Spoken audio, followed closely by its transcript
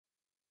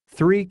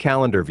3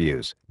 calendar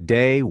views,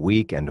 day,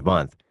 week, and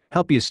month,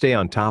 help you stay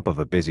on top of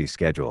a busy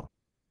schedule.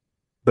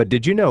 But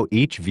did you know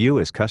each view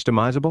is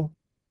customizable?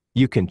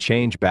 You can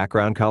change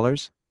background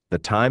colors, the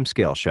time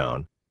scale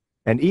shown,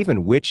 and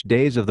even which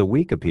days of the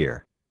week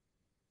appear.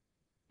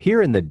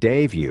 Here in the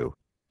Day view,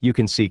 you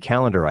can see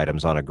calendar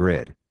items on a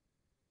grid.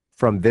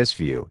 From this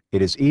view,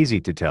 it is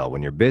easy to tell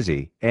when you're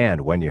busy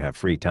and when you have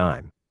free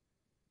time.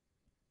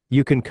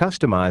 You can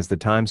customize the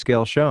time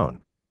scale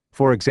shown.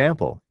 For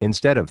example,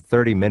 instead of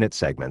 30-minute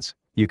segments,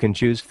 you can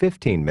choose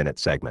 15-minute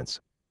segments.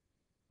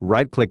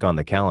 Right-click on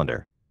the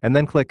calendar and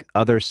then click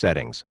Other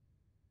Settings.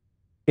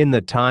 In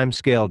the Time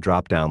Scale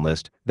drop-down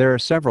list, there are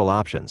several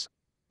options,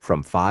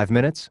 from 5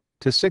 minutes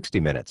to 60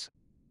 minutes.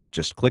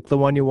 Just click the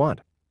one you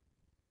want.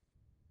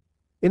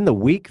 In the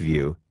Week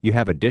view, you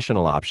have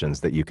additional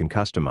options that you can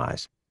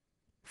customize.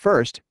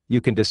 First,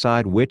 you can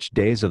decide which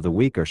days of the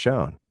week are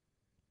shown.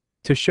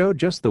 To show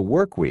just the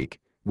work week,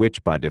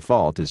 which by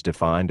default is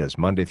defined as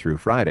Monday through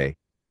Friday,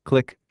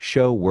 click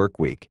Show Work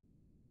Week.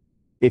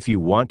 If you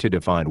want to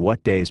define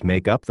what days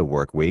make up the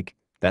work week,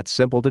 that's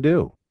simple to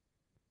do.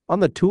 On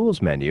the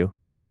Tools menu,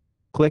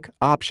 click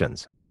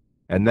Options,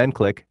 and then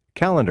click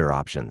Calendar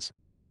Options.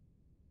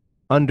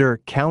 Under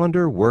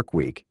Calendar Work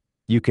Week,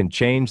 you can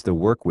change the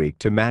work week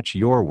to match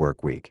your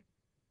work week.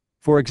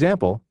 For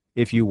example,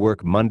 if you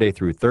work Monday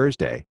through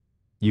Thursday,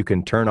 you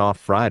can turn off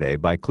Friday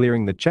by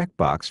clearing the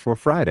checkbox for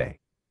Friday.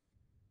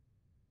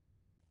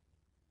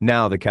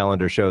 Now the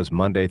calendar shows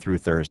Monday through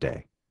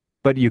Thursday,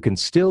 but you can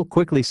still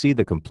quickly see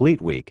the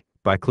complete week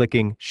by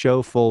clicking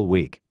Show Full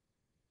Week.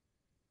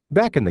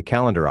 Back in the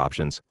calendar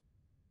options,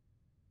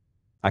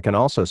 I can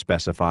also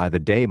specify the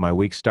day my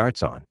week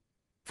starts on.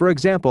 For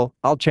example,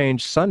 I'll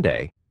change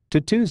Sunday to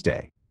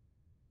Tuesday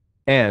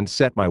and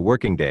set my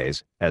working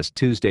days as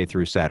Tuesday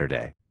through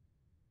Saturday.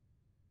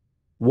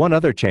 One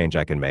other change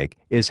I can make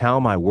is how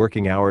my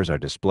working hours are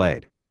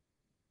displayed.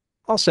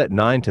 I'll set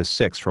 9 to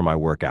 6 for my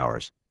work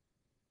hours.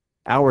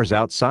 Hours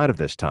outside of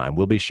this time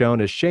will be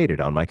shown as shaded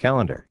on my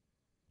calendar.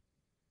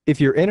 If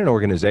you're in an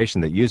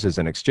organization that uses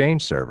an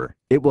Exchange server,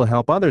 it will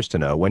help others to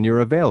know when you're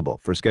available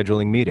for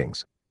scheduling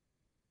meetings.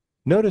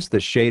 Notice the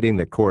shading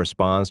that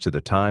corresponds to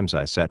the times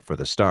I set for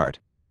the start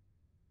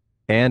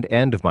and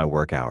end of my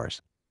work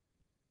hours.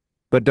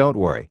 But don't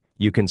worry,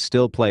 you can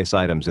still place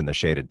items in the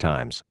shaded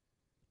times.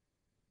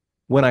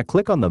 When I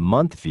click on the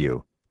Month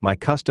view, my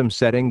custom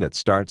setting that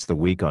starts the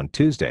week on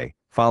Tuesday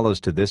follows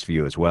to this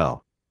view as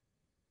well.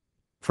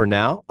 For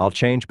now, I'll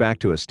change back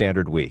to a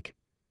standard week.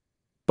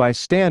 By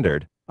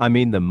standard, I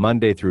mean the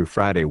Monday through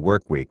Friday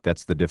work week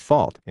that's the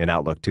default in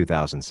Outlook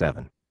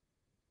 2007.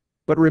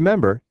 But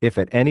remember, if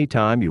at any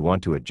time you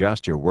want to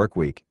adjust your work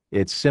week,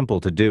 it's simple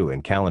to do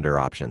in Calendar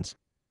Options.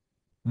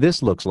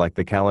 This looks like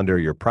the calendar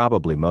you're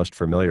probably most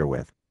familiar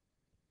with.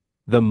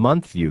 The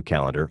Month View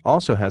calendar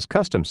also has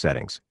custom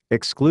settings,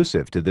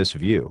 exclusive to this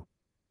view.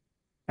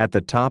 At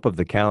the top of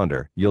the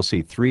calendar, you'll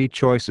see 3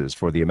 choices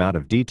for the amount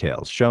of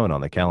details shown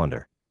on the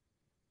calendar.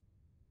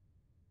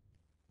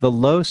 The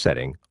Low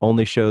setting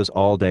only shows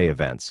all-day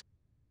events.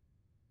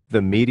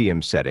 The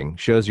Medium setting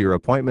shows your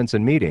appointments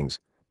and meetings,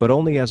 but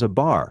only as a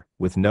bar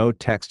with no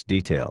text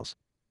details.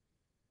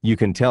 You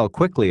can tell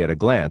quickly at a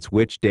glance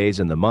which days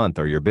in the month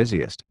are your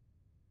busiest.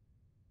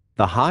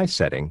 The High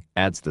setting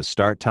adds the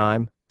start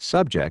time,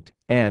 subject,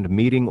 and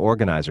meeting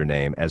organizer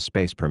name as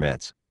space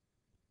permits.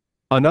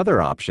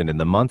 Another option in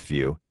the Month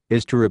view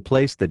is to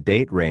replace the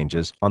date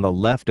ranges on the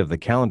left of the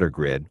calendar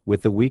grid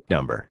with the week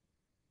number.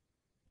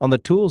 On the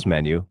Tools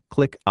menu,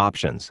 click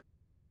Options,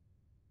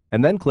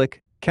 and then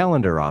click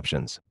Calendar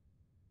Options.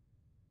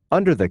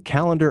 Under the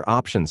Calendar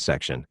Options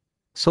section,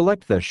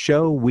 select the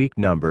Show Week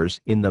Numbers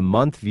in the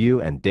Month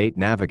View and Date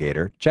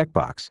Navigator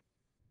checkbox.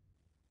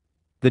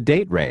 The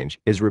date range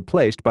is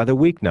replaced by the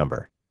week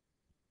number.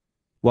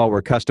 While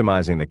we're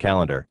customizing the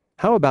calendar,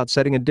 how about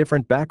setting a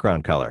different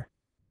background color?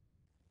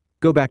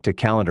 Go back to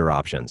Calendar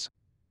Options,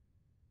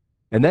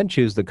 and then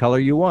choose the color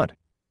you want.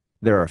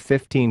 There are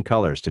 15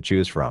 colors to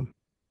choose from.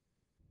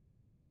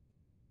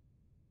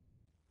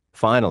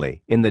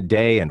 Finally, in the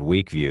Day and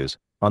Week views,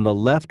 on the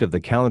left of the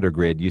calendar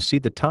grid you see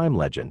the time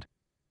legend.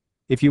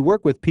 If you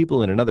work with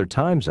people in another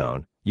time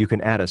zone, you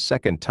can add a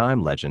second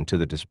time legend to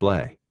the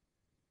display.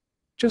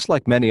 Just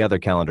like many other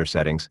calendar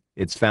settings,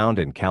 it's found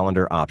in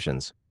Calendar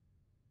Options.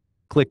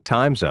 Click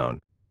Time Zone,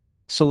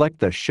 select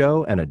the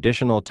Show an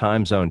Additional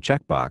Time Zone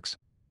checkbox,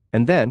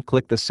 and then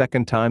click the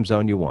second time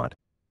zone you want.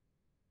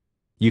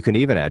 You can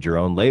even add your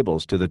own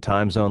labels to the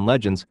time zone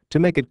legends to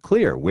make it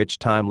clear which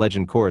time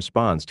legend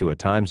corresponds to a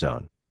time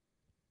zone.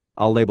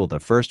 I'll label the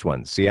first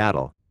one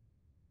Seattle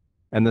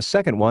and the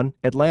second one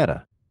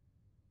Atlanta.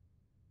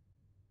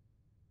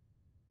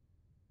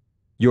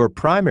 Your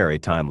primary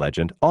time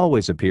legend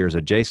always appears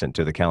adjacent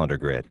to the calendar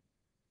grid.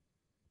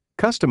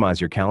 Customize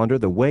your calendar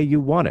the way you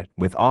want it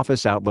with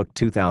Office Outlook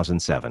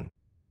 2007.